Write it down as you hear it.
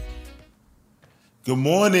Good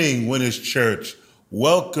morning, Winners Church.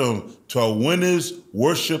 Welcome to our Winners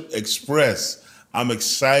Worship Express. I'm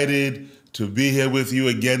excited to be here with you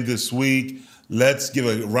again this week. Let's give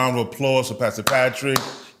a round of applause for Pastor Patrick.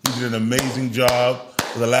 He did an amazing job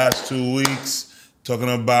for the last 2 weeks,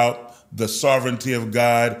 talking about the sovereignty of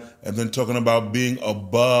God and then talking about being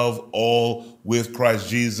above all with Christ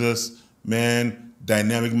Jesus. Man,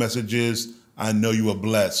 dynamic messages. I know you are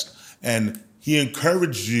blessed. And he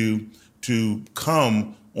encouraged you to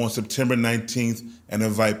come on September 19th and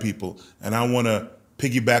invite people. And I want to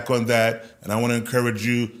piggyback on that, and I want to encourage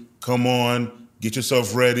you, come on, get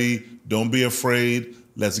yourself ready, don't be afraid.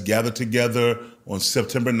 Let's gather together on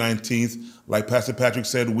September 19th. Like Pastor Patrick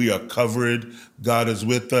said, we are covered. God is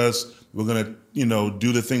with us. We're going to,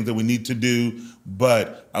 do the things that we need to do,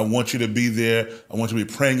 but I want you to be there. I want you to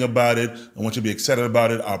be praying about it. I want you to be excited about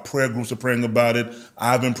it. Our prayer groups are praying about it.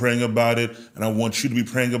 I've been praying about it, and I want you to be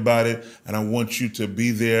praying about it, and I want you to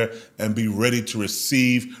be there and be ready to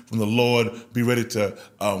receive from the Lord, be ready to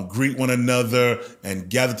greet one another and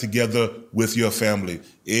gather together with your family.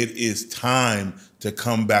 It is time to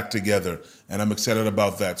come back together, and I'm excited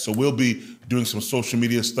about that. So we'll be doing some social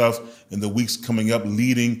media stuff in the weeks coming up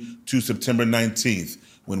leading to September 19th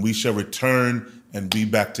when we shall return and be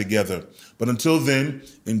back together. But until then,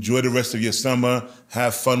 enjoy the rest of your summer,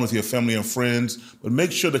 have fun with your family and friends, but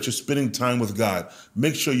make sure that you're spending time with God.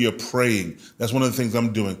 Make sure you're praying. That's one of the things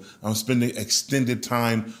I'm doing. I'm spending extended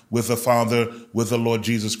time with the Father, with the Lord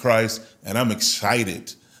Jesus Christ, and I'm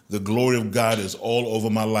excited. The glory of God is all over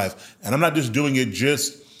my life. And I'm not just doing it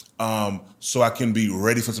just so I can be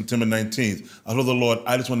ready for September 19th. I told the Lord,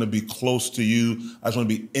 I just want to be close to you. I just want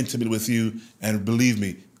to be intimate with you. And believe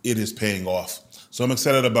me, it is paying off. So I'm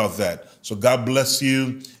excited about that. So God bless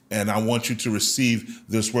you. And I want you to receive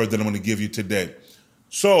this word that I'm going to give you today.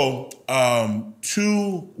 So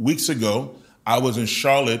 2 weeks ago, I was in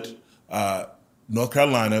Charlotte, North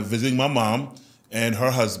Carolina, visiting my mom and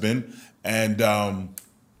her husband. And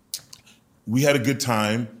we had a good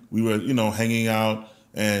time. We were, hanging out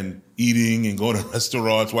and eating and going to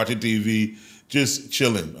restaurants, watching TV, just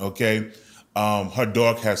chilling, okay? Her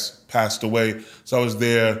dog has passed away, so I was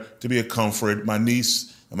there to be a comfort. My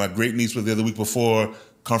niece and my great niece were there the week before,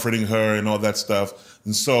 comforting her and all that stuff.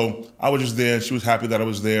 And so I was just there, and she was happy that I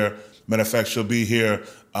was there. Matter of fact, she'll be here.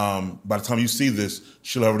 By the time you see this,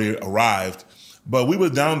 she'll already arrived. But we were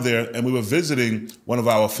down there, and we were visiting one of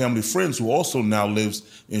our family friends who also now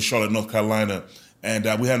lives in Charlotte, North Carolina. And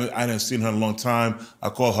I hadn't seen her in a long time. I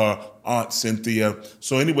call her Aunt Cynthia.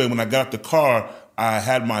 So anyway, when I got out the car, I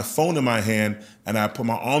had my phone in my hand, and I put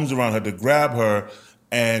my arms around her to grab her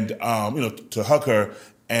and, to hug her,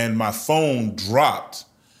 and my phone dropped.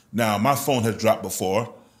 Now, my phone has dropped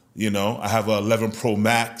before. I have an 11 Pro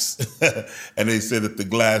Max, and they say that the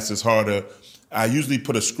glass is harder. I usually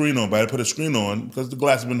put a screen on, but I put a screen on because the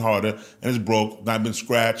glass has been harder, and it's broke, not been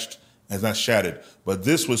scratched, and it's not shattered. But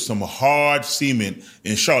this was some hard cement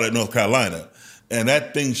in Charlotte, North Carolina, and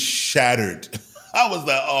that thing shattered. I was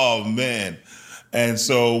like, oh, man. And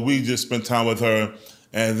so we just spent time with her,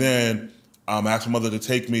 and then I asked my mother to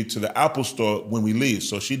take me to the Apple store when we leave.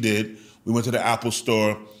 So she did. We went to the Apple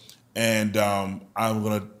store, and I'm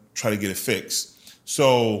going to try to get it fixed.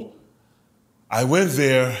 So I went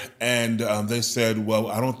there, and they said, well,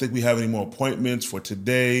 I don't think we have any more appointments for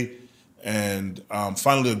today. And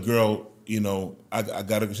finally, a girl, I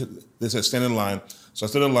got to, they said, stand in line. So I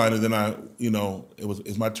stood in line, and then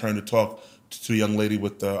it's my turn to talk to a young lady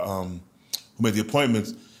with the, who made the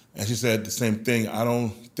appointments. And she said the same thing. I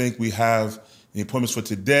don't think we have any appointments for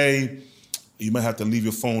today. You might have to leave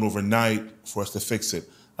your phone overnight for us to fix it.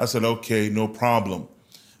 I said, okay, no problem.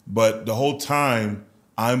 But the whole time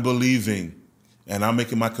I'm believing and I'm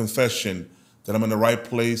making my confession that I'm in the right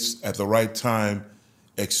place at the right time,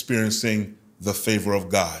 experiencing the favor of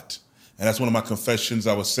God. And that's one of my confessions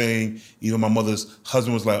I was saying. Even my mother's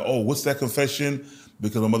husband was like, oh, what's that confession?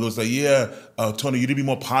 Because my mother was like, yeah, Tony, you need to be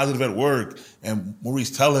more positive at work. And Maurice,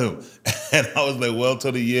 tell him. And I was like, well,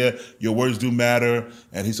 Tony, yeah, your words do matter.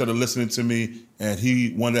 And he started listening to me, and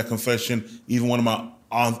he wanted that confession. Even one of my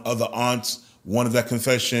other aunts wanted that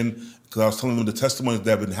confession, because I was telling them the testimonies that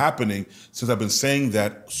have been happening since I've been saying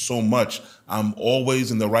that so much. I'm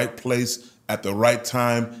always in the right place at the right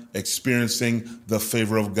time, experiencing the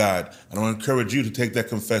favor of God. And I want to encourage you to take that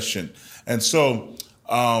confession. And so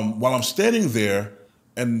while I'm standing there,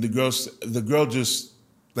 and the girl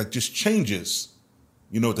just changes.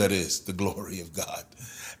 You know what that is, the glory of God.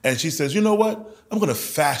 And she says, you know what? I'm going to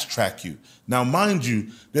fast track you. Now, mind you,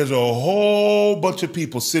 there's a whole bunch of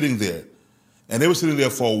people sitting there. And they were sitting there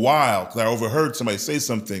for a while because I overheard somebody say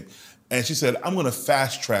something. And she said, I'm going to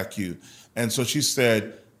fast track you. And so she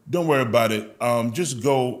said, don't worry about it. Just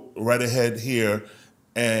go right ahead here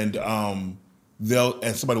and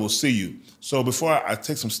somebody will see you. So before I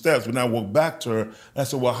take some steps, when I walked back to her, I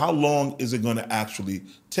said, well, how long is it going to actually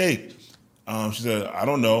take? She said, I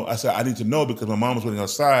don't know. I said, I need to know because my mom was waiting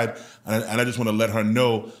outside, and I just want to let her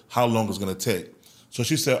know how long it's going to take. So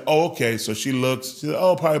she said, oh, okay. So she looked, she said,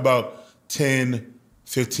 oh, probably about 10,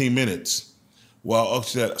 15 minutes. Well,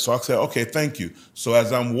 so I said, okay, thank you. So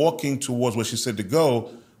as I'm walking towards where she said to go,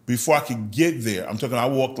 before I could get there, I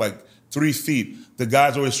walked like 3 feet. The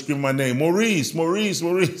guy's always screaming my name, Maurice, Maurice,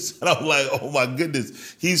 Maurice. And I'm like, oh my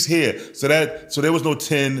goodness, he's here. So there was no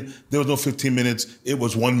 10, there was no 15 minutes. It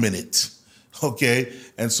was 1 minute. Okay.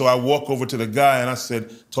 And so I walk over to the guy and I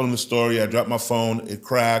told him the story. I dropped my phone, it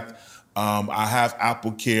cracked. I have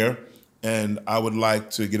Apple Care and I would like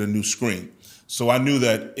to get a new screen. So I knew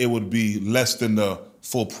that it would be less than the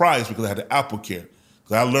full price because I had the Apple Care.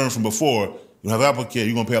 Because I learned from before, you have Apple Care,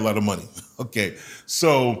 you're going to pay a lot of money. Okay.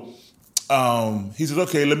 So he says,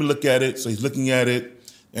 okay, let me look at it. So he's looking at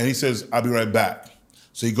it and he says, I'll be right back.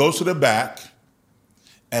 So he goes to the back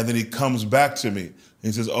and then he comes back to me. And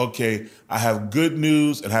he says, okay, I have good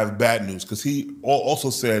news and I have bad news. Because he also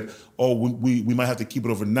said, oh, we might have to keep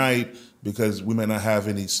it overnight because we may not have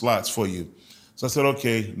any slots for you. So I said,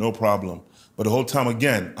 okay, no problem. But the whole time,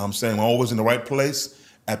 again, I'm saying I'm always in the right place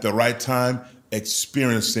at the right time,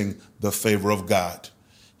 experiencing the favor of God.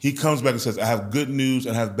 He comes back and says, I have good news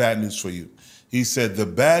and I have bad news for you. He said, the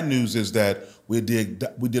bad news is that we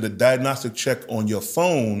did a diagnostic check on your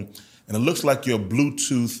phone and it looks like your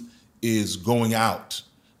Bluetooth is going out.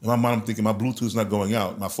 In my mind, I'm thinking my Bluetooth is not going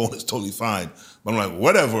out. My phone is totally fine. But I'm like,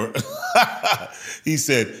 whatever. He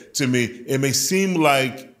said to me, it may seem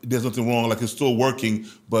like there's nothing wrong, like it's still working,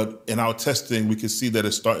 but in our testing, we can see that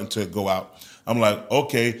it's starting to go out. I'm like,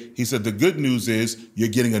 okay. He said, the good news is you're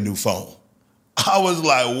getting a new phone. I was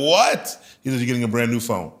like, what? He said, you're getting a brand new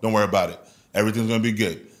phone. Don't worry about it. Everything's going to be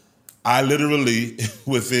good. I literally,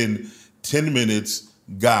 within 10 minutes,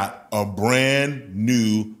 got a brand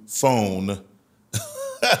new phone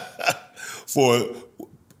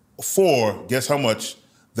for guess how much?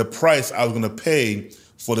 The price I was going to pay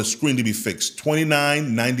for the screen to be fixed,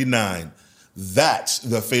 $29.99. That's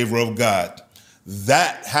the favor of God.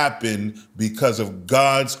 That happened because of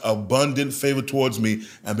God's abundant favor towards me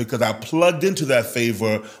and because I plugged into that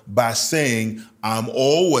favor by saying I'm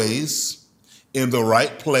always in the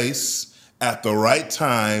right place at the right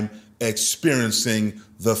time experiencing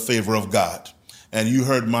the favor of God. And you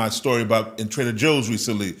heard my story about in Trader Joe's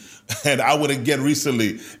recently, and I went again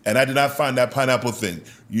recently, and I did not find that pineapple thing.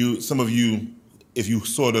 Some of you, if you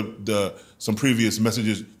saw some previous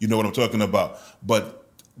messages, you know what I'm talking about. But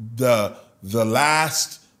the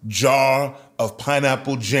last jar of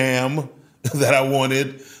pineapple jam that I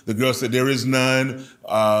wanted, the girl said there is none.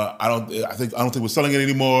 I don't think we're selling it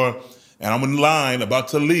anymore. And I'm in line about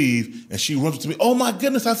to leave, and she runs to me. Oh my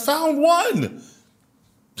goodness, I found one.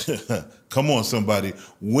 Come on, somebody.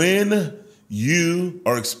 When you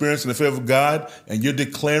are experiencing the favor of God and you're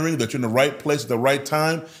declaring that you're in the right place at the right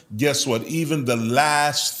time, guess what? Even the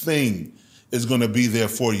last thing is going to be there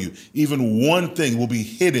for you. Even one thing will be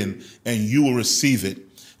hidden and you will receive it.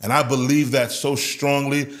 And I believe that so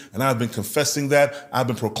strongly, and I've been confessing that, I've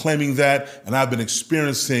been proclaiming that, and I've been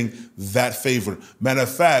experiencing that favor. Matter of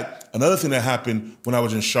fact, another thing that happened when I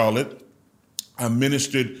was in Charlotte, I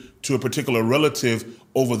ministered to a particular relative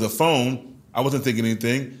over the phone. I wasn't thinking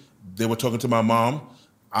anything. They were talking to my mom.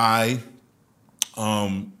 I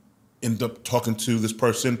ended up talking to this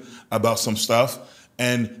person about some stuff.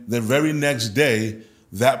 And the very next day,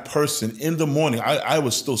 that person in the morning, I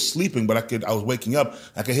was still sleeping, but I was waking up.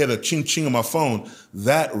 I could hear the ching ching on my phone.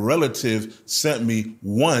 That relative sent me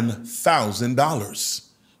 $1,000.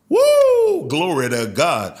 Woo! Glory to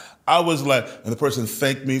God. I was like, and the person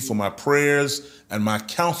thanked me for my prayers and my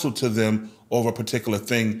counsel to them over a particular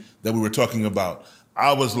thing that we were talking about.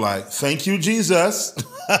 I was like, thank you, Jesus.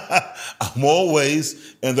 I'm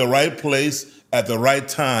always in the right place at the right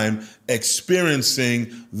time,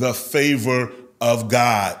 experiencing the favor of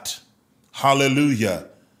God. Hallelujah.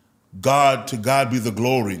 To God be the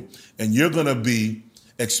glory. And you're going to be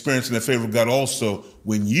experiencing the favor of God also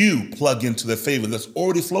when you plug into the favor that's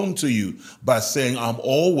already flown to you by saying, I'm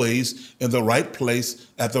always in the right place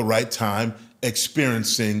at the right time,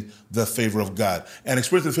 experiencing the favor of God. And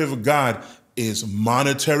experiencing the favor of God is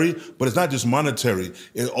monetary, but it's not just monetary.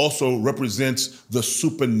 It also represents the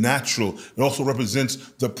supernatural. It also represents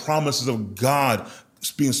the promises of God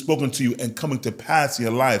being spoken to you and coming to pass in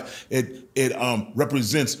your life. It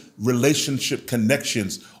represents relationship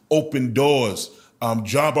connections, open doors,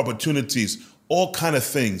 job opportunities, all kind of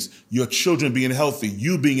things, your children being healthy,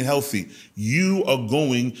 you being healthy, you are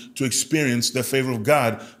going to experience the favor of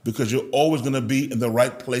God because you're always going to be in the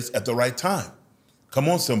right place at the right time. Come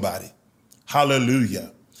on, somebody.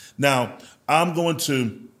 Hallelujah. Now, I'm going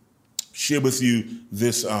to share with you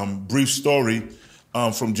this brief story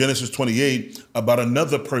from Genesis 28 about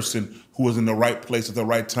another person who was in the right place at the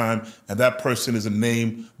right time, and that person is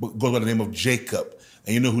goes by the name of Jacob.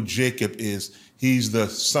 And you know who Jacob is? He's the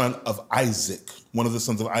son of Isaac, one of the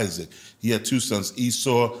sons of Isaac. He had two sons,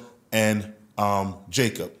 Esau and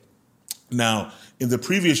Jacob. Now, in the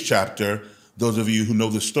previous chapter, those of you who know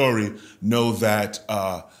the story know that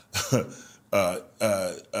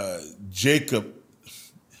Jacob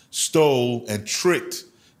stole and tricked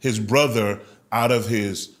his brother out of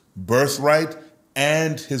his birthright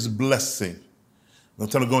and his blessing. I'm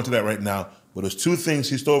not going to go into that right now, but there's two things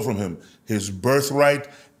he stole from him: his birthright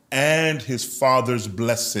and his father's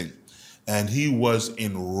blessing. And he was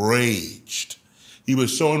enraged. He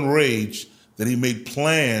was so enraged that he made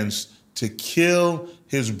plans to kill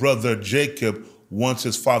his brother Jacob once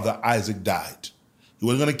his father Isaac died. He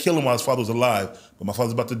wasn't going to kill him while his father was alive, but my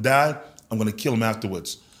father's about to die, I'm going to kill him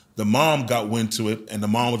afterwards. The mom got wind to it, and the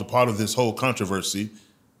mom was a part of this whole controversy.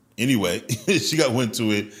 Anyway, she got wind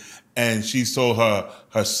to it, and she told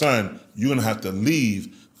her son, you're going to have to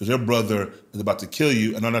leave because your brother is about to kill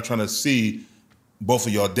you, and I'm not trying to see both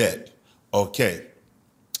of y'all dead. Okay.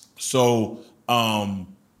 So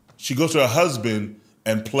she goes to her husband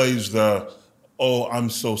and plays the, oh, I'm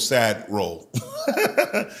so sad role.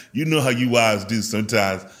 You know how you wives do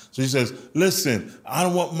sometimes. So she says, listen, I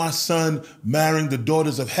don't want my son marrying the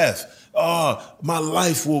daughters of Heth. My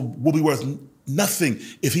life will be worth nothing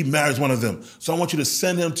if he marries one of them. So I want you to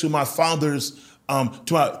send him to my father's,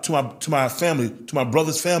 to my family, to my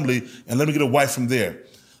brother's family, and let me get a wife from there.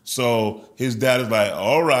 So his dad is like,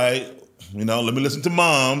 all right, let me listen to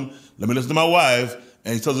mom. Let me listen to my wife.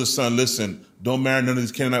 And he tells his son, listen, don't marry none of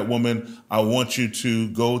these Canaanite women. I want you to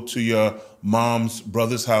go to your mom's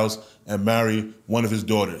brother's house and marry one of his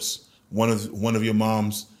daughters, one of your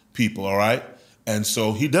mom's people, all right? And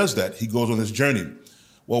so he does that. He goes on this journey.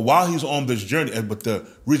 Well, while he's on this journey, but the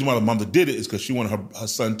reason why the mom did it is because she wanted her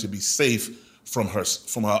son to be safe from her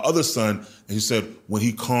other son. And she said, when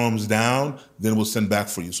he calms down, then we'll send back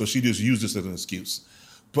for you. So she just used this as an excuse.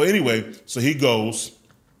 But anyway, so he goes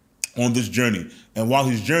on this journey. And while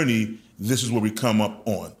he's journeying, this is where we come up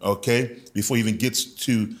on, okay? Before he even gets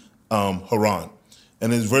to Haran.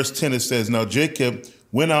 And in verse 10, it says, now Jacob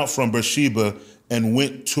went out from Beersheba and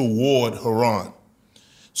went toward Haran.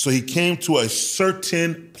 So he came to a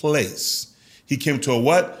certain place. He came to a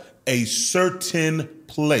what? A certain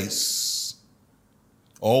place.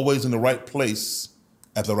 Always in the right place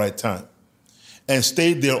at the right time. And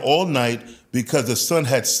stayed there all night because the sun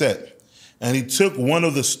had set. And he took one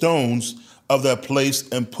of the stones of that place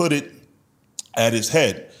and put it at his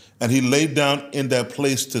head. And he lay down in that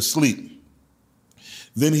place to sleep.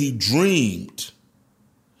 Then he dreamed.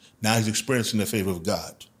 Now he's experiencing the favor of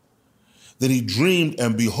God. Then he dreamed,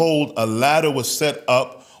 and behold, a ladder was set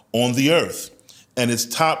up on the earth, and its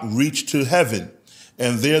top reached to heaven.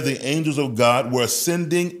 And there the angels of God were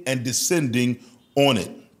ascending and descending on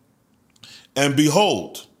it. And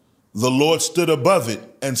behold, the Lord stood above it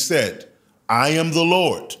and said, I am the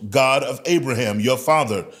Lord, God of Abraham, your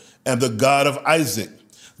father, and the God of Isaac.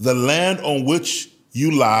 The land on which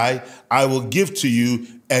you lie, I will give to you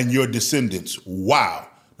and your descendants. Wow.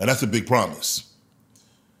 Now that's a big promise.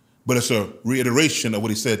 But it's a reiteration of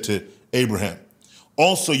what he said to Abraham.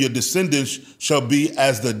 Also, your descendants shall be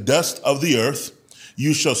as the dust of the earth.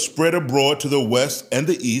 You shall spread abroad to the west and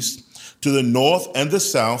the east, to the north and the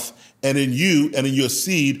south, and in you and in your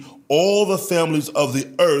seed, all the families of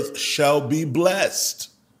the earth shall be blessed.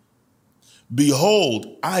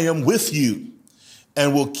 Behold, I am with you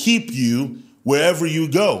and will keep you wherever you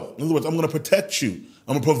go. In other words, I'm going to protect you.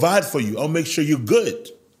 I'm going to provide for you. I'll make sure you're good.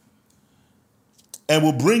 And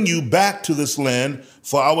will bring you back to this land,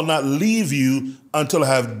 for I will not leave you until I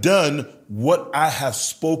have done what I have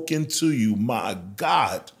spoken to you. My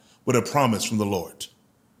God, what a promise from the Lord.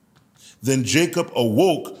 Then Jacob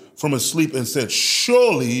awoke from his sleep and said,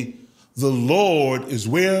 surely the Lord is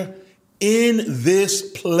where? In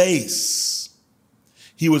this place.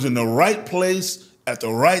 He was in the right place at the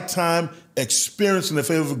right time, experiencing the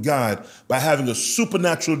favor of God by having a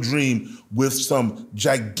supernatural dream with some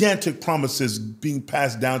gigantic promises being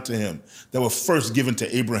passed down to him that were first given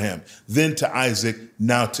to Abraham, then to Isaac,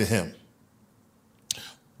 now to him.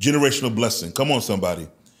 Generational blessing. Come on, somebody.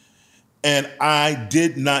 And I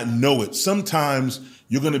did not know it. Sometimes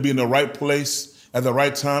you're going to be in the right place at the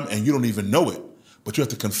right time and you don't even know it. But you have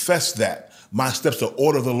to confess that. My steps are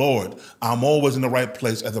order of the Lord. I'm always in the right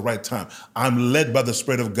place at the right time. I'm led by the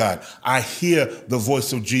Spirit of God. I hear the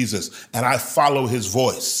voice of Jesus and I follow his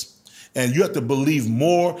voice. And you have to believe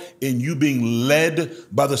more in you being led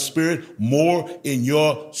by the Spirit, more in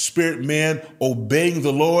your spirit man obeying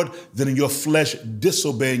the Lord than in your flesh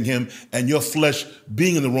disobeying him and your flesh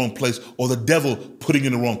being in the wrong place or the devil putting you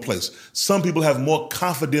in the wrong place. Some people have more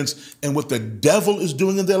confidence in what the devil is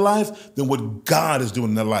doing in their life than what God is doing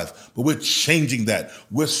in their life. But we're changing that.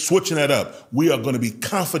 We're switching that up. We are going to be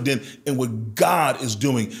confident in what God is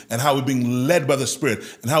doing and how we're being led by the Spirit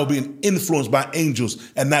and how we're being influenced by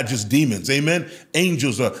angels and not just demons. Amen.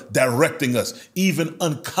 Angels are directing us. Even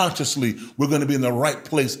unconsciously, we're going to be in the right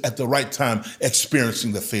place at the right time,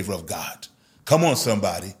 experiencing the favor of God. Come on,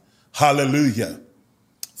 somebody. Hallelujah.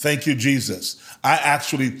 Thank you, Jesus. I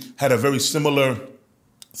actually had a very similar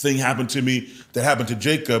thing happen to me that happened to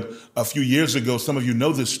Jacob a few years ago. Some of you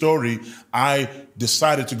know this story. I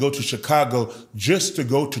decided to go to Chicago just to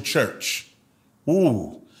go to church.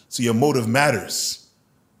 Ooh, so your motive matters.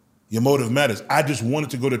 Your motive matters. I just wanted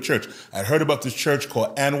to go to church. I heard about this church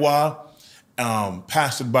called Anwa,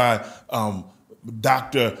 pastored by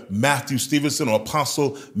Dr. Matthew Stevenson or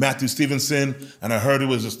Apostle Matthew Stevenson. And I heard it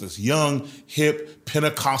was just this young, hip,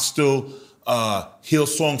 Pentecostal,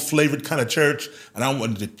 Hillsong flavored kind of church. And I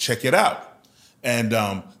wanted to check it out.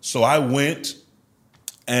 And so I went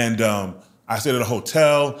and I stayed at a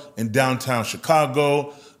hotel in downtown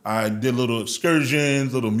Chicago. I did little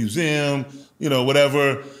excursions, little museum,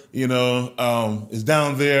 whatever, is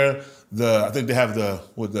down there. I think they have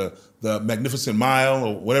the Magnificent Mile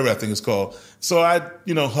or whatever I think it's called. So I,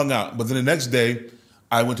 hung out. But then the next day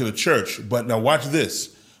I went to the church. But now watch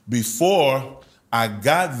this. Before I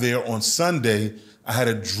got there on Sunday, I had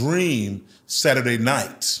a dream Saturday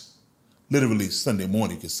night, literally Sunday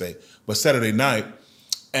morning, you could say, but Saturday night.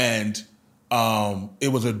 And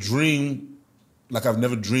it was a dream like I've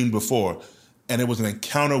never dreamed before. And it was an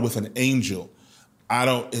encounter with an angel.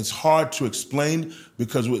 It's hard to explain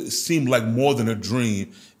because it seemed like more than a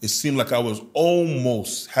dream. It seemed like I was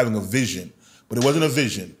almost having a vision, but it wasn't a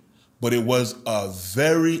vision, but it was a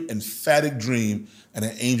very emphatic dream, and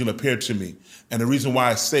an angel appeared to me. And the reason why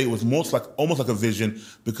I say it was almost like a vision,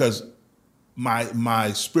 because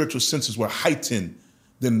my spiritual senses were heightened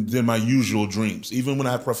than my usual dreams. Even when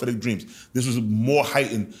I have prophetic dreams, this was more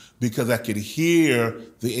heightened because I could hear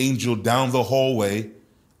the angel down the hallway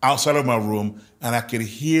outside of my room, and I could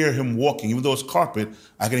hear him walking. Even though it's carpet,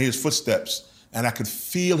 I could hear his footsteps, and I could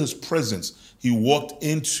feel his presence. He walked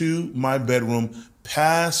into my bedroom,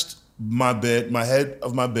 past my bed, my head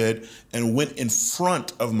of my bed, and went in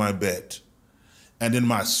front of my bed. And then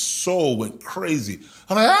my soul went crazy.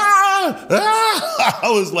 I'm like, I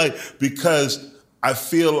was like, because I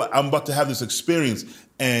feel I'm about to have this experience.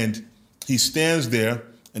 And he stands there,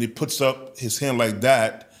 and he puts up his hand like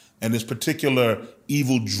that, and this particular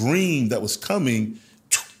evil dream that was coming,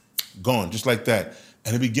 gone, just like that.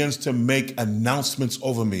 And he begins to make announcements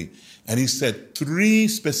over me. And he said 3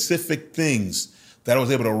 specific things that I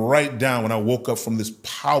was able to write down when I woke up from this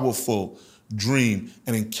powerful dream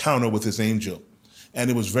and encounter with this angel. And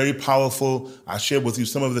it was very powerful. I shared with you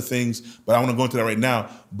some of the things, but I want to go into that right now.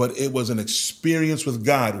 But it was an experience with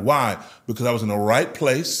God. Why? Because I was in the right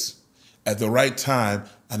place at the right time,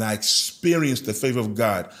 and I experienced the favor of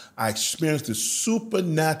God. I experienced this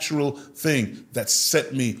supernatural thing that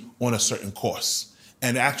set me on a certain course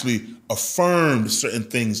and actually affirmed certain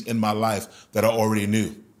things in my life that I already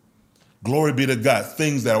knew. Glory be to God,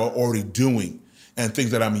 things that I was already doing and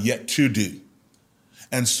things that I'm yet to do.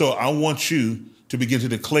 And so I want you to begin to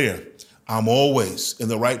declare, I'm always in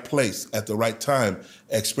the right place at the right time,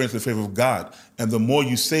 experience the favor of God. And the more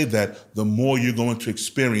you say that, the more you're going to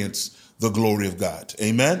experience the glory of God.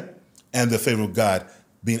 Amen? And the favor of God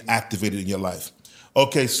being activated in your life.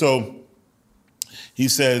 Okay, so he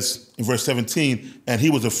says in verse 17, and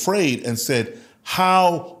he was afraid and said,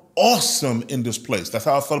 how awesome in this place. That's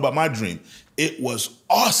how I felt about my dream. It was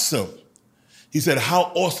awesome. He said,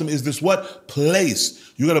 how awesome is this what?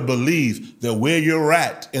 Place. You got to believe that where you're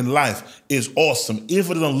at in life is awesome. If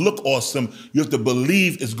it doesn't look awesome, you have to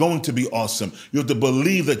believe it's going to be awesome. You have to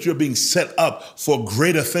believe that you're being set up for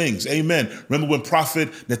greater things. Amen. Remember when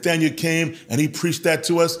Prophet Nathaniel came and he preached that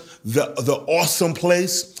to us? The awesome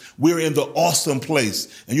place. We're in the awesome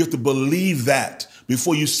place. And you have to believe that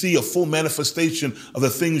before you see a full manifestation of the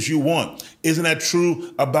things you want. Isn't that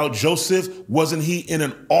true about Joseph? Wasn't he in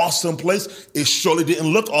an awesome place? It surely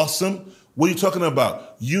didn't look awesome. What are you talking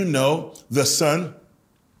about? You know, the son,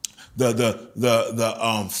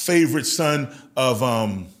 the favorite son of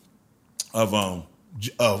what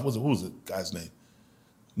was the guy's name?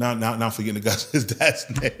 Now I'm forgetting his dad's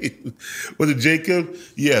name. Was it Jacob?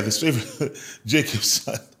 Yeah, this favorite Jacob's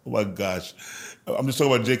son. Oh my gosh. I'm just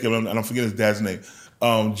talking about Jacob and I'm forgetting his dad's name.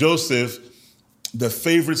 Joseph, the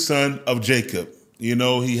favorite son of Jacob. You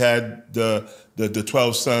know, he had the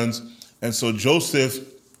 12 sons. And so Joseph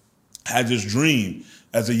had this dream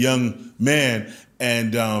as a young man.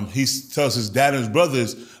 And he tells his dad and his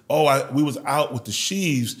brothers, we was out with the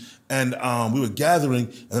sheaves and we were gathering.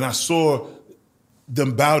 And then I saw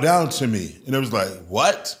them bow down to me. And it was like,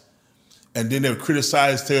 what? And then they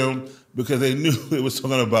criticized him because they knew it was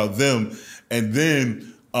talking about them. And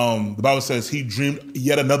then the Bible says he dreamed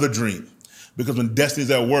yet another dream. Because when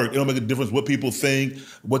destiny's at work, it don't make a difference what people think,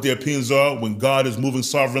 what their opinions are. When God is moving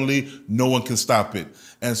sovereignly, no one can stop it.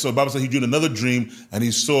 And so the Bible says he dreamed another dream and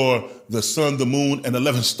he saw the sun, the moon, and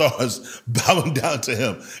 11 stars bowing down to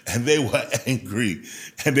him. And they were angry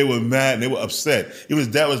and they were mad and they were upset. Even his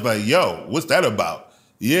dad was like, yo, what's that about?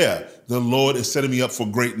 Yeah, the Lord is setting me up for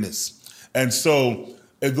greatness. And so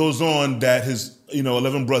it goes on that his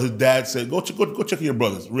 11 brothers, his dad said, go check on your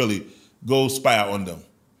brothers, really. Go spy out on them.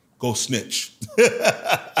 Go snitch.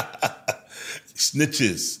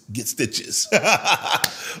 Snitches get stitches.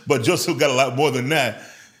 But Joseph got a lot more than that.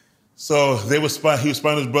 So he was spying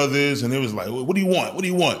on his brothers, and they was like, what do you want? What do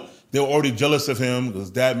you want? They were already jealous of him because his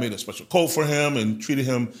dad made a special coat for him and treated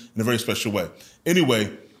him in a very special way.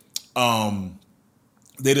 Anyway,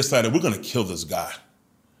 they decided, we're going to kill this guy.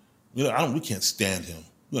 We can't stand him.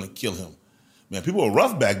 We're going to kill him. Man, people were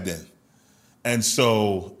rough back then. And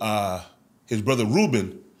so his brother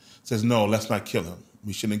Reuben says, no, let's not kill him.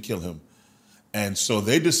 We shouldn't kill him. And so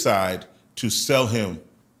they decide to sell him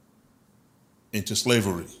into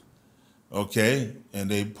slavery. Okay? And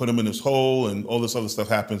they put him in this hole and all this other stuff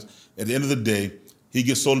happens. At the end of the day, he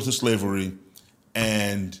gets sold into slavery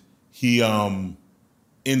and he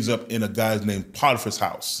ends up in a guy's named Potiphar's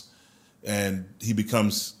house. And he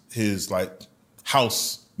becomes his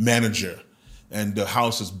house manager. And the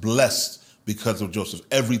house is blessed because of Joseph.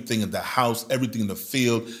 Everything in the house, everything in the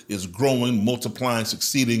field is growing, multiplying,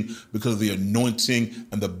 succeeding because of the anointing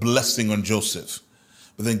and the blessing on Joseph.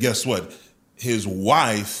 But then guess what? His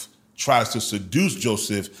wife tries to seduce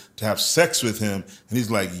Joseph to have sex with him. And he's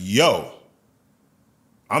like, yo,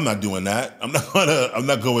 I'm not doing that. I'm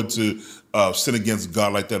not going to sin against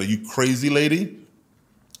God like that. Are you crazy, lady?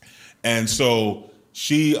 And so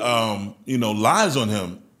she, lies on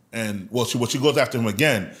him. And she goes after him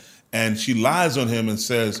again. And she lies on him and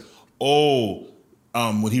says,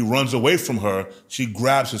 when he runs away from her, she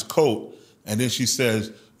grabs his coat. And then she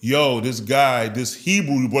says, yo, this guy, this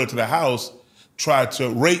Hebrew who brought into the house tried to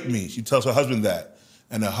rape me. She tells her husband that.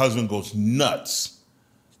 And her husband goes nuts,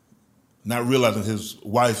 not realizing his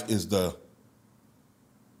wife is never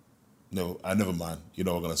mind. You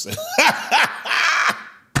know what I'm going to say.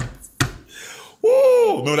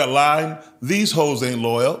 Woo! Remember that line? These hoes ain't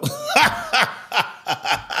loyal.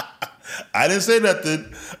 I didn't say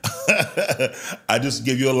nothing. I just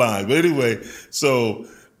gave you a line. But anyway, so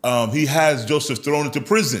he has Joseph thrown into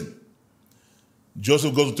prison.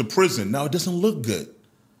 Joseph goes into prison. Now, it doesn't look good.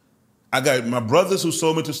 I got my brothers who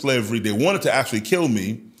sold me to slavery. They wanted to actually kill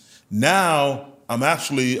me. Now, I'm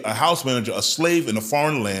actually a house manager, a slave in a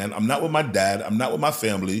foreign land. I'm not with my dad. I'm not with my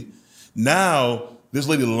family. Now, this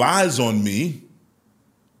lady lies on me.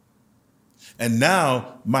 And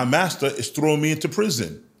now, my master is throwing me into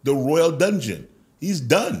prison, the royal dungeon. He's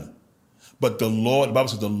done. But the Bible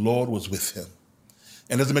says the Lord was with him.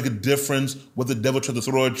 And it doesn't make a difference what the devil tries to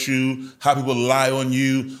throw at you, how people lie on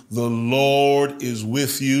you. The Lord is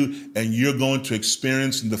with you, and you're going to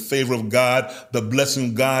experience the favor of God, the blessing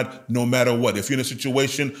of God, no matter what. If you're in a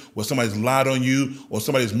situation where somebody's lied on you or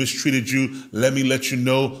somebody's mistreated you, let me let you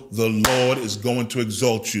know the Lord is going to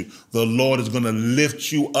exalt you. The Lord is going to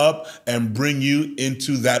lift you up and bring you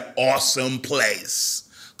into that awesome place.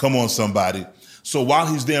 Come on, somebody. So while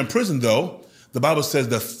he's there in prison, though, the Bible says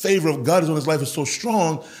the favor of God is on his life is so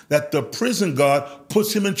strong that the prison guard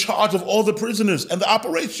puts him in charge of all the prisoners and the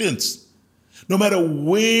operations. No matter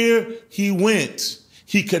where he went,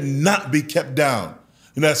 he could not be kept down.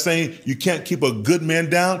 You know that saying, you can't keep a good man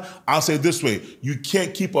down? I'll say it this way, you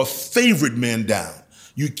can't keep a favorite man down.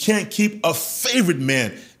 You can't keep a favorite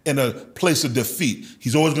man in a place of defeat.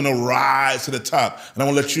 He's always going to rise to the top. And I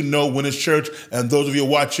want to let you know, Winners Church, and those of you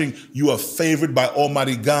watching, you are favored by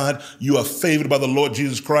Almighty God. You are favored by the Lord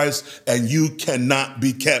Jesus Christ, and you cannot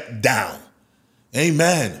be kept down.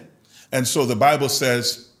 Amen. And so the Bible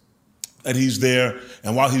says that he's there,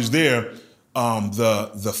 and while he's there,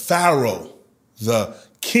 the Pharaoh, the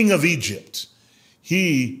king of Egypt,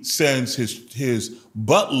 he sends his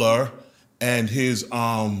butler and his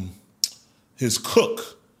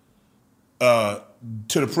cook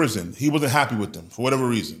to the prison. He wasn't happy with them for whatever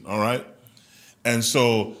reason, all right? And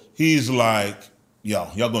so he's like, yo,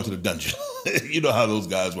 y'all going to the dungeon. You know how those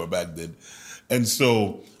guys were back then. And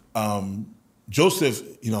so Joseph,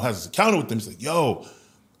 has this encounter with them. He's like, yo,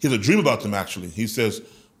 he has a dream about them, actually. He says,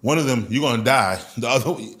 one of them, you're going to die. The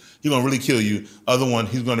other, he's going to really kill you. Other one,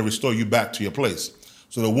 he's going to restore you back to your place.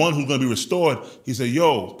 So the one who's going to be restored, he said,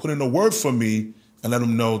 yo, put in a word for me and let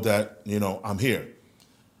him know that, I'm here.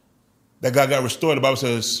 That guy got restored. The Bible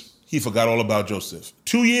says he forgot all about Joseph.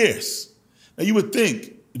 2 years. Now you would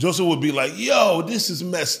think Joseph would be like, yo, this is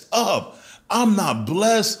messed up. I'm not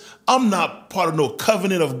blessed. I'm not part of no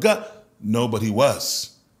covenant of God. No, but he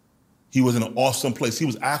was. He was in an awesome place. He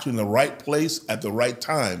was actually in the right place at the right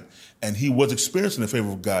time. And he was experiencing the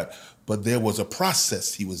favor of God. But there was a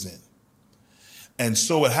process he was in. And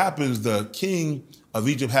so what happens, the king of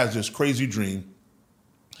Egypt has this crazy dream.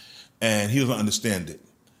 And he doesn't understand it.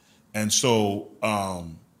 And so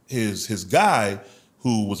his guy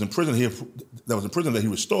who was in prison here, that he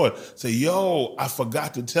restored, said, yo, I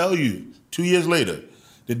forgot to tell you 2 years later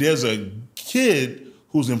that there's a kid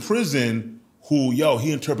who's in prison who,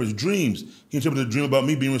 he interprets dreams. He interpreted a dream about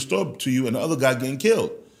me being restored to you and the other guy getting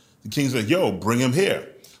killed. The king's like, yo, bring him here.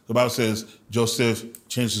 The Bible says Joseph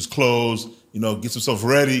changed his clothes, gets himself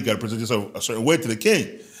ready, got to present himself a certain way to the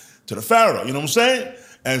king, to the Pharaoh, you know what I'm saying?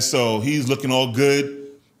 And so he's looking all good.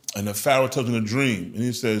 And the Pharaoh tells him a dream. And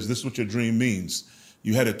he says, this is what your dream means.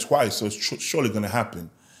 You had it twice, so it's surely going to happen.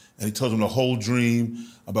 And he tells him the whole dream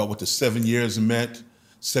about what the 7 years meant,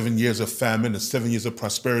 7 years of famine, the 7 years of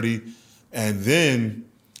prosperity. And then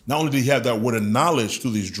not only did he have that word of knowledge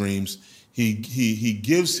through these dreams, he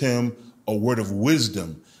gives him a word of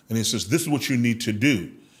wisdom. And he says, this is what you need to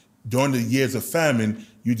do. During the years of famine,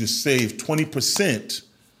 you just save 20%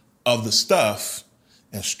 of the stuff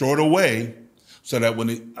and store it away so that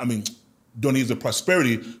during the years of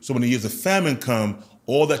prosperity, so when the years of famine come,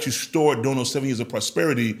 all that you stored during those 7 years of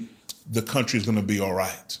prosperity, the country is going to be all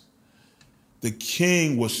right. The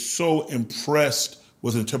king was so impressed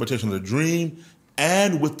with the interpretation of the dream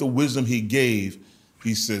and with the wisdom he gave.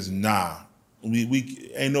 He says, nah,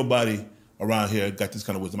 we ain't nobody around here got this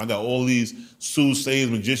kind of wisdom. I got all these soothsayers,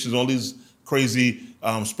 magicians, all these crazy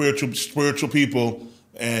spiritual people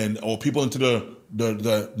or people into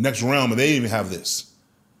the next realm, and they didn't even have this.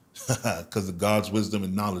 Because God's wisdom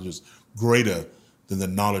and knowledge is greater than the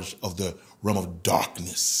knowledge of the realm of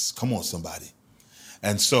darkness. Come on, somebody.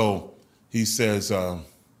 And so he says, I'm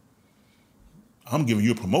giving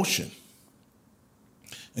you a promotion.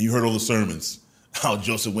 And you heard all the sermons, how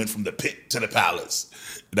Joseph went from the pit to the palace.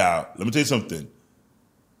 Now, let me tell you something.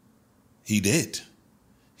 He did.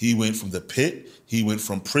 He went from the pit, he went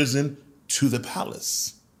from prison to the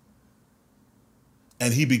palace.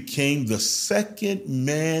 And he became the second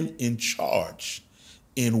man in charge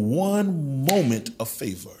in one moment of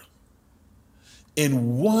favor,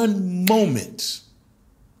 in one moment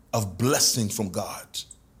of blessing from God.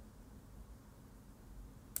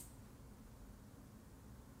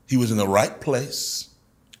 He was in the right place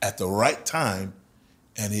at the right time,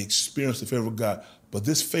 and he experienced the favor of God. But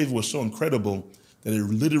this favor was so incredible that it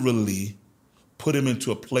literally put him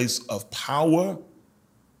into a place of power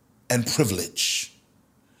and privilege.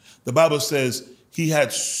 The Bible says he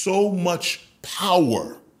had so much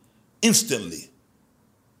power instantly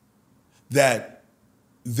that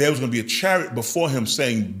there was going to be a chariot before him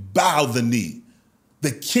saying, bow the knee.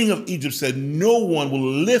 The king of Egypt said, no one will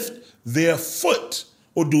lift their foot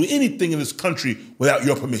or do anything in this country without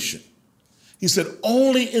your permission. He said,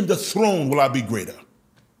 only in the throne will I be greater.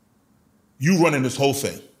 You running this whole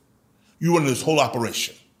thing. You running this whole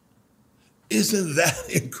operation. Isn't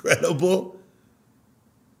that incredible?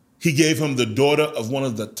 He gave him the daughter of one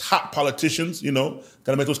of the top politicians, got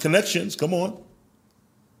to make those connections, come on.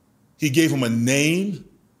 He gave him a name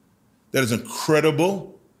that is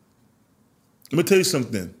incredible. Let me tell you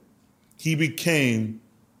something. He became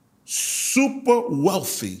super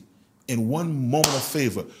wealthy in one moment of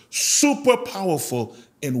favor, super powerful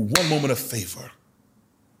in one moment of favor.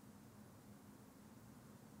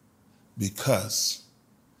 Because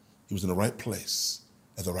he was in the right place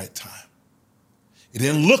at the right time. It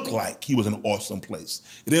didn't look like he was in an awesome place.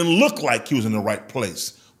 It didn't look like he was in the right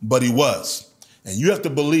place, but he was. And you have to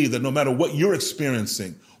believe that no matter what you're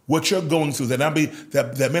experiencing, what you're going through,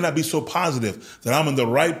 that may not be so positive, that I'm in the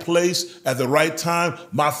right place at the right time.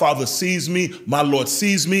 My Father sees me, my Lord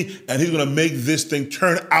sees me, and he's going to make this thing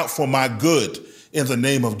turn out for my good in the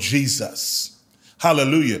name of Jesus.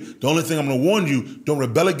 Hallelujah. The only thing I'm going to warn you, don't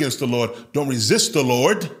rebel against the Lord. Don't resist the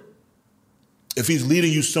Lord. If he's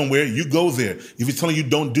leading you somewhere, you go there. If he's telling you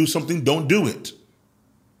don't do something, don't do it.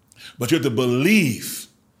 But you have to believe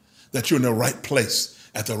that you're in the right place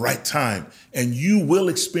at the right time, and you will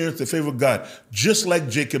experience the favor of God, just like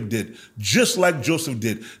Jacob did, just like Joseph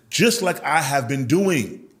did, just like I have been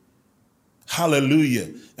doing. Hallelujah.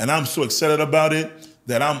 And I'm so excited about it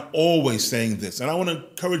that I'm always saying this. And I want to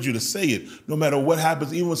encourage you to say it no matter what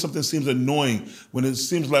happens, even when something seems annoying, when it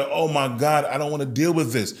seems like, oh my God, I don't want to deal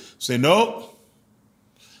with this. Say, no,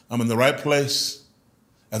 I'm in the right place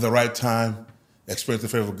at the right time, experience the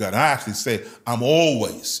favor of God. I actually say I'm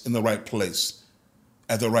always in the right place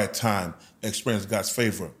at the right time, experience God's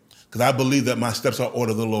favor. Because I believe that my steps are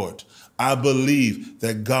ordered of the Lord. I believe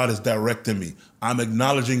that God is directing me. I'm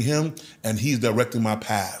acknowledging him and he's directing my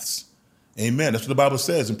paths. Amen. That's what the Bible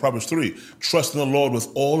says in Proverbs 3. Trust in the Lord with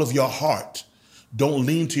all of your heart. Don't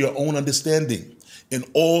lean to your own understanding. In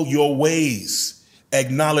all your ways,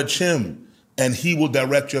 acknowledge him and he will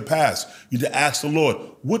direct your paths. You need to ask the Lord,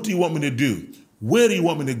 what do you want me to do? Where do you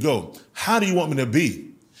want me to go? How do you want me to be?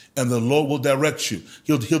 And the Lord will direct you.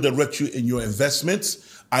 He'll direct you in your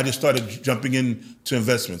investments. I just started jumping into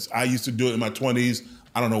investments. I used to do it in my 20s.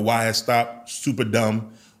 I don't know why I stopped. Super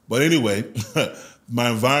dumb. But anyway, my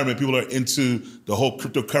environment, people are into the whole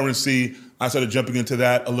cryptocurrency. I started jumping into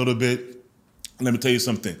that a little bit. And let me tell you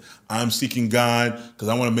something. I'm seeking God because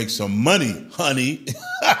I want to make some money, honey.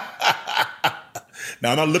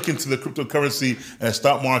 Now, I'm not looking to the cryptocurrency and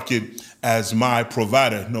stock market as my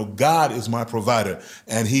provider. No, God is my provider,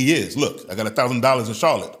 and he is. Look, I got $1,000 in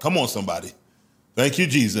Charlotte. Come on, somebody. Thank you,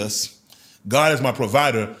 Jesus. God is my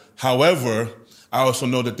provider. However, I also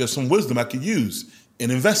know that there's some wisdom I could use in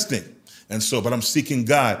investing. And so, but I'm seeking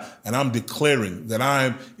God, and I'm declaring that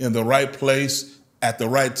I'm in the right place at the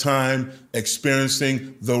right time,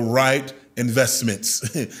 experiencing the right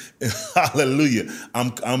investments. Hallelujah.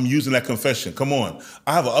 I'm using that confession. Come on.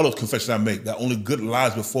 I have other confession I make that only good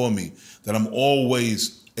lies before me, that I'm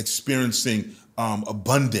always experiencing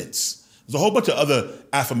abundance. There's a whole bunch of other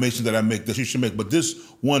affirmations that I make that you should make, but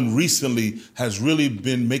this one recently has really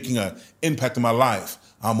been making an impact in my life.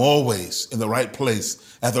 I'm always in the right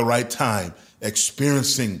place at the right time,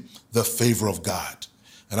 experiencing the favor of God.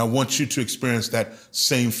 And I want you to experience that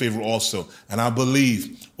same favor also. And I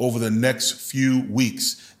believe over the next few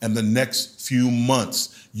weeks and the next few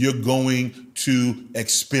months, you're going to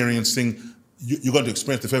experience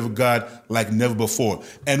the favor of God like never before.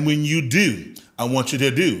 And when you do, I want you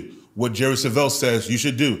to do what Jerry Savelle says you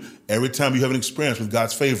should do. Every time you have an experience with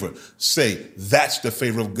God's favor, say, that's the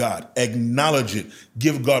favor of God. Acknowledge it.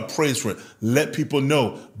 Give God praise for it. Let people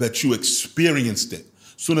know that you experienced it.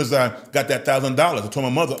 As soon as I got that $1,000, I told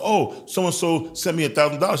my mother, oh, so-and-so sent me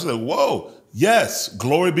 $1,000. She said, whoa, yes,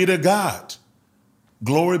 glory be to God.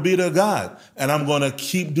 Glory be to God. And I'm going to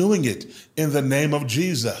keep doing it in the name of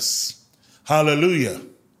Jesus. Hallelujah.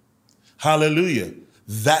 Hallelujah.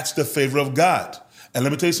 That's the favor of God. And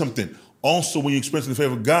let me tell you something. Also, when you experience the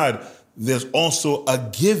favor of God, there's also a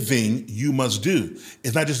giving you must do.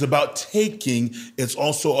 It's not just about taking, it's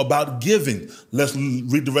also about giving. Let's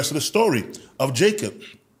read the rest of the story of Jacob.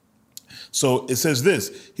 So it says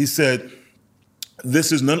this. He said,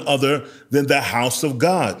 this is none other than the house of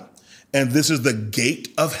God, and this is the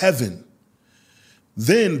gate of heaven.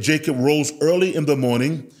 Then Jacob rose early in the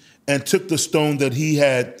morning and took the stone that he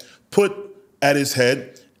had put at his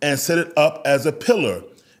head and set it up as a pillar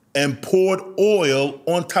and poured oil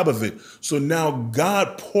on top of it. So now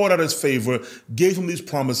God poured out his favor, gave him these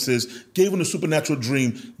promises, gave him a supernatural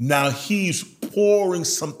dream. Now he's pouring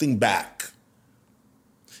something back.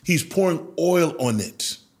 He's pouring oil on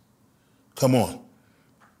it. Come on.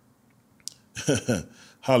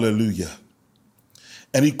 Hallelujah.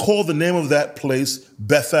 And he called the name of that place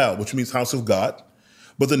Bethel, which means house of God.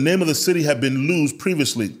 But the name of the city had been Luz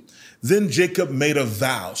previously. Then Jacob made a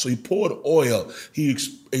vow. So he poured oil. He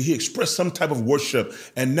expressed some type of worship.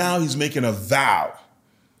 And now he's making a vow.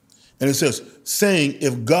 And it says, saying,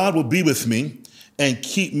 if God will be with me and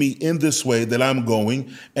keep me in this way that I'm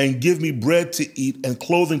going and give me bread to eat and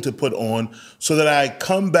clothing to put on so that I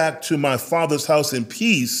come back to my father's house in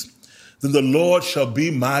peace, then the Lord shall be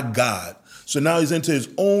my God. So now he's into his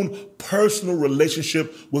own personal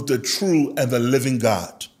relationship with the true and the living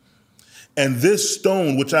God. And this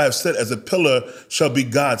stone, which I have set as a pillar, shall be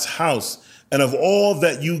God's house. And of all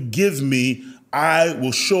that you give me, I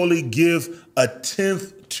will surely give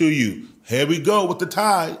 1/10 to you. Here we go with the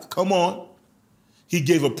tithe. Come on. He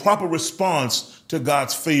gave a proper response to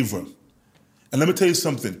God's favor. And let me tell you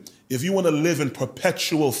something. If you want to live in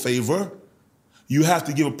perpetual favor, you have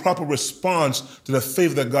to give a proper response to the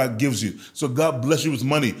favor that God gives you. So God bless you with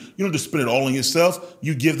money. You don't just spend it all on yourself.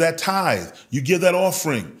 You give that tithe. You give that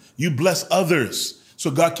offering. You bless others so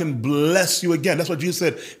God can bless you again. That's what Jesus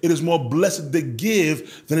said. It is more blessed to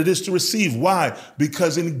give than it is to receive. Why?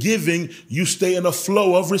 Because in giving, you stay in a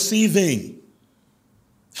flow of receiving.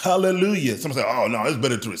 Hallelujah. Someone say, oh, no, it's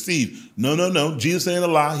better to receive. No. Jesus ain't a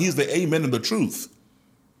lie. He's the amen and the truth.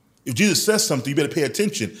 If Jesus says something, you better pay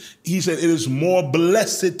attention. He said it is more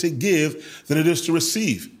blessed to give than it is to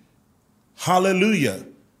receive. Hallelujah.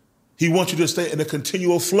 He wants you to stay in a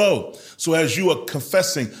continual flow. So as you are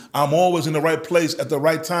confessing, I'm always in the right place at the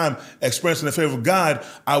right time, experiencing the favor of God,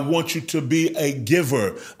 I want you to be a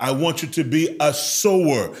giver. I want you to be a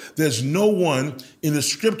sower. There's no one in the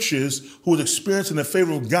scriptures who is experiencing the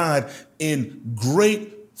favor of God in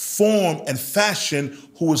great form and fashion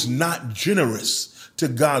who is not generous to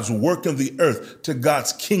God's work in the earth, to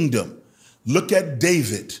God's kingdom. Look at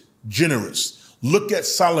David, generous. Look at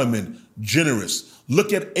Solomon, generous.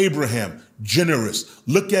 Look at Abraham, generous.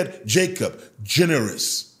 Look at Jacob,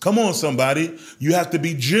 generous. Come on, somebody. You have to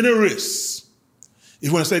be generous if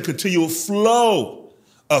you want to say continual flow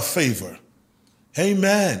of favor.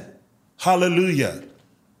 Amen. Hallelujah.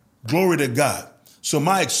 Glory to God. So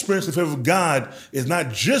my experience of the favor of God is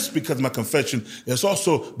not just because of my confession. It's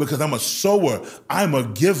also because I'm a sower. I'm a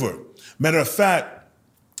giver. Matter of fact,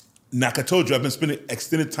 like I told you, I've been spending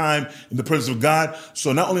extended time in the presence of God.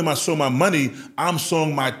 So not only am I sowing my money, I'm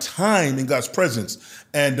sowing my time in God's presence.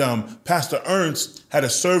 And Pastor Ernst had a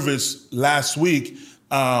service last week.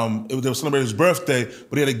 They were celebrating his birthday,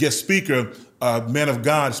 but he had a guest speaker, man of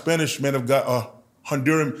God, Spanish man of God,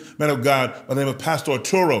 Honduran man of God by the name of Pastor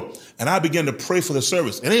Arturo. And I began to pray for the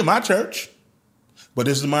service. It ain't my church, but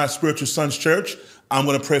this is my spiritual son's church. I'm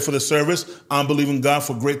going to pray for the service. I'm believing God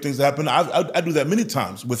for great things to happen. I do that many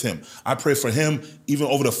times with him. I pray for him even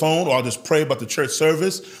over the phone, or I'll just pray about the church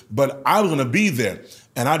service. But I was going to be there,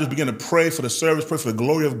 and I just began to pray for the service, pray for the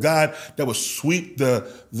glory of God that would sweep the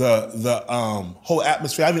whole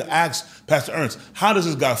atmosphere. I even asked Pastor Ernst, how does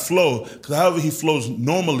this guy flow? Because however he flows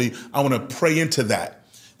normally, I want to pray into that.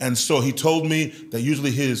 And so he told me that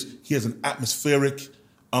usually he has an atmospheric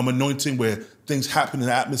anointing where things happen in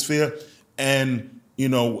the atmosphere, and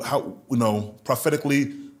prophetically,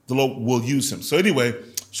 the Lord will use him. So anyway,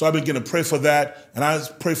 so I've been getting to pray for that. And I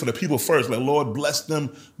pray for the people first. Like, Lord, bless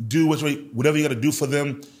them. Do whatever you got to do for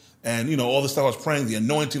them. And, all the stuff I was praying, the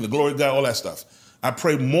anointing, the glory of God, all that stuff. I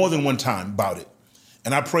prayed more than one time about it.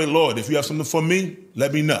 And I pray, Lord, if you have something for me,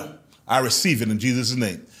 let me know. I receive it in Jesus'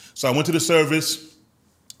 name. So I went to the service.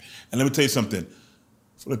 And let me tell you something.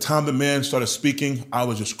 From the time the man started speaking, I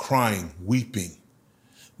was just crying, weeping.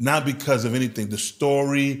 Not because of anything. The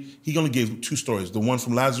story, he only gave two stories, the one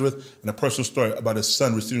from Lazarus and a personal story about his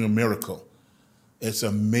son receiving a miracle. It's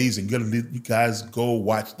amazing. You guys go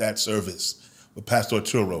watch that service with Pastor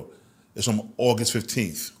Arturo. It's on August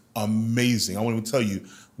 15th. Amazing. I won't even tell you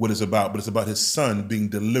what it's about, but it's about his son being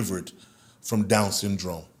delivered from Down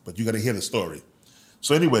syndrome. But you got to hear the story.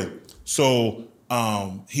 So anyway,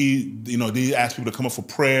 he asked people to come up for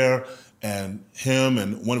prayer, and him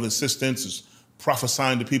and one of his assistants is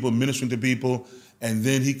prophesying to people, ministering to people, and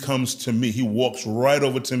then he comes to me. He walks right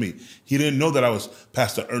over to me. He didn't know that I was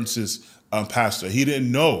Pastor Ernst's pastor. He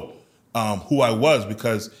didn't know who I was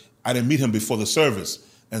because I didn't meet him before the service.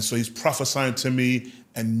 And so he's prophesying to me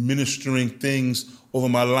and ministering things over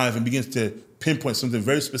my life and begins to pinpoint something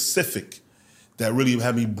very specific that really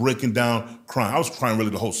had me breaking down, crying. I was crying really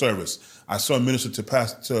the whole service. I saw him minister to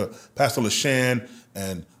Pastor LaShan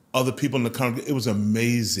and other people in the congregation. It was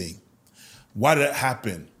amazing. Why did that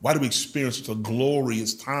happen? Why did we experience such a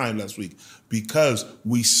glorious time last week? Because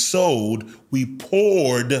we sowed, we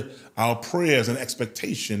poured our prayers and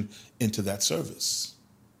expectation into that service.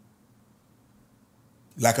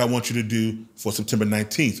 Like I want you to do for September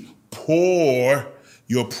 19th. Pour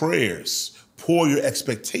your prayers, pour your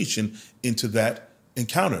expectation into that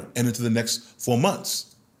encounter and into the next 4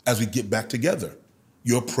 months as we get back together.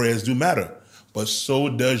 Your prayers do matter, but so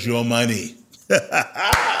does your money.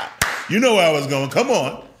 You know where I was going. Come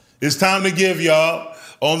on. It's time to give, y'all.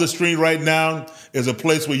 On the screen right now is a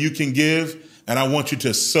place where you can give, and I want you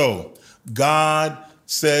to sow. God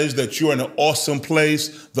says that you're in an awesome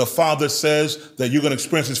place. The Father says that you're going to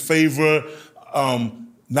experience his favor.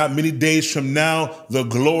 Not many days from now, the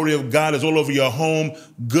glory of God is all over your home.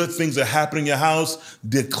 Good things are happening in your house.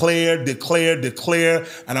 Declare, declare, declare.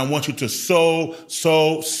 And I want you to sow,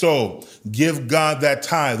 sow, sow. Give God that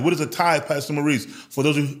tithe. What is a tithe, Pastor Maurice? For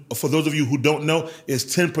those of you who don't know, it's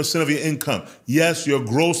 10% of your income. Yes, your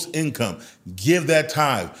gross income. Give that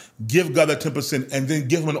tithe. Give God that 10%, and then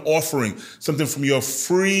give him an offering, something from your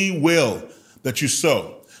free will that you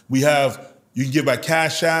sow. You can give by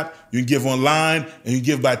Cash App, you can give online, and you can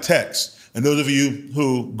give by text. And those of you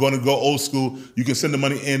who going to go old school, you can send the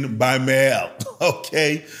money in by mail,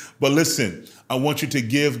 okay? But listen, I want you to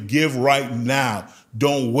give right now.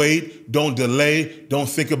 Don't wait, don't delay, don't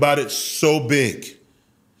think about it so big.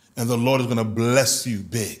 And the Lord is going to bless you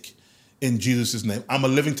big in Jesus' name. I'm a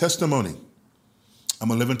living testimony.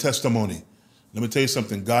 I'm a living testimony. Let me tell you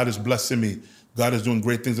something. God is blessing me. God is doing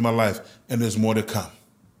great things in my life, and there's more to come.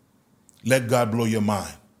 Let God blow your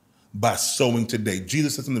mind by sowing today.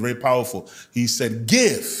 Jesus said something very powerful. He said,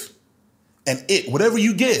 give, and whatever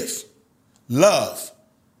you give, love,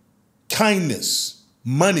 kindness,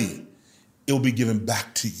 money, it will be given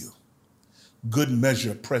back to you. Good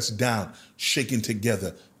measure, pressed down, shaken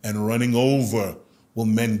together, and running over will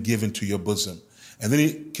men give into your bosom. And then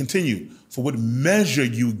he continued, for what measure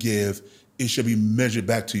you give, it shall be measured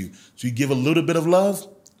back to you. So you give a little bit of love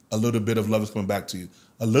is coming back to you.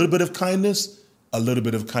 A little bit of kindness, a little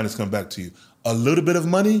bit of kindness coming back to you. A little bit of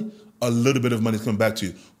money is coming back to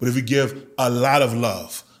you. But if you give a lot of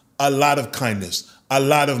love, a lot of kindness, a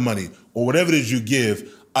lot of money, or whatever it is you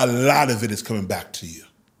give, a lot of it is coming back to you.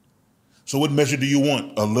 So what measure do you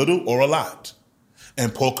want? A little or a lot?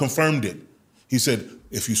 And Paul confirmed it. He said,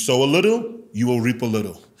 if you sow a little, you will reap a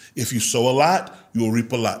little. If you sow a lot, you will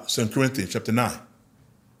reap a lot. 2 Corinthians chapter 9.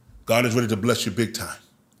 God is ready to bless you big time.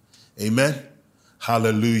 Amen.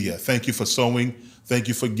 Hallelujah. Thank you for sowing. Thank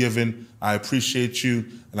you for giving. I appreciate you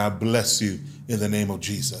and I bless you in the name of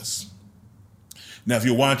Jesus. Now, if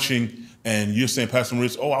you're watching and you're saying, Pastor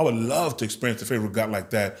Maurice, I would love to experience the favor of God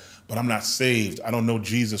like that, but I'm not saved. I don't know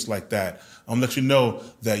Jesus like that. I'm going to let you know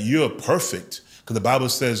that you're perfect, because the Bible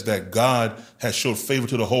says that God has showed favor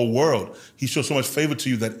to the whole world. He showed so much favor to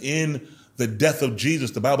you that in the death of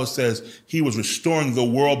Jesus, the Bible says he was restoring the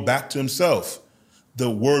world back to himself. The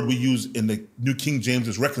word we use in the New King James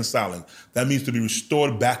is reconciling. That means to be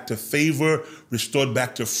restored back to favor, restored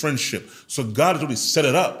back to friendship. So God has already set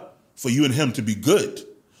it up for you and him to be good.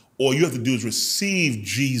 All you have to do is receive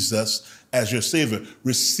Jesus as your Savior,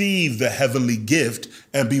 receive the heavenly gift,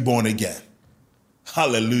 and be born again.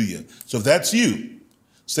 Hallelujah. So if that's you,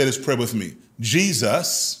 say this prayer with me.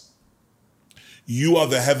 Jesus, you are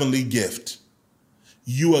the heavenly gift.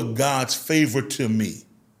 You are God's favor to me.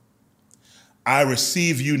 I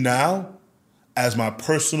receive you now as my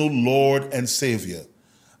personal Lord and Savior.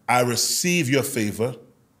 I receive your favor.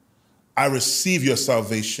 I receive your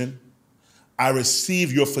salvation. I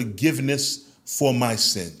receive your forgiveness for my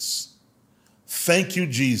sins. Thank you,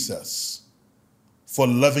 Jesus, for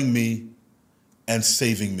loving me and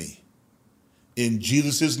saving me. In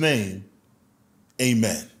Jesus' name,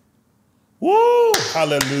 amen. Woo!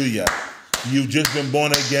 Hallelujah. You've just been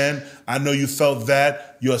born again. I know you felt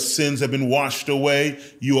that. Your sins have been washed away.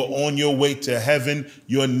 You are on your way to heaven.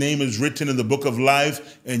 Your name is written in the book of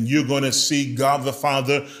life, and you're going to see God the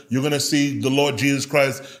Father. You're going to see the Lord Jesus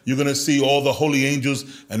Christ. You're going to see all the holy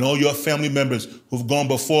angels and all your family members who've gone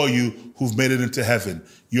before you, who've made it into heaven.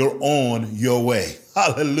 You're on your way.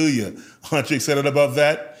 Hallelujah. Aren't you excited about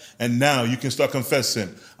that? And now you can start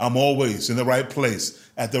confessing, I'm always in the right place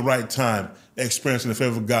at the right time, experiencing the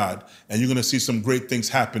favor of God. And you're going to see some great things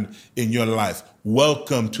happen in your life.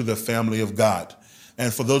 Welcome to the family of God.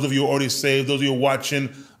 And for those of you who are already saved, those of you who are watching,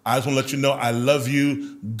 I just want to let you know I love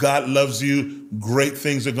you. God loves you. Great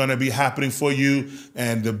things are going to be happening for you.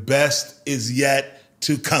 And the best is yet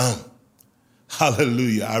to come.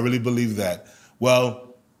 Hallelujah. I really believe that.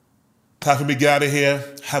 Well, time for me to get out of here.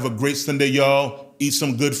 Have a great Sunday, y'all. Eat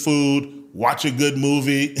some good food. Watch a good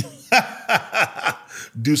movie.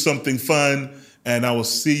 Do something fun. And I will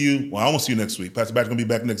see you. Well, I won't see you next week. Pastor Bat's going to be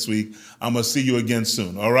back next week. I'm going to see you again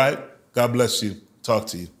soon. All right? God bless you. Talk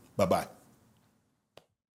to you. Bye-bye.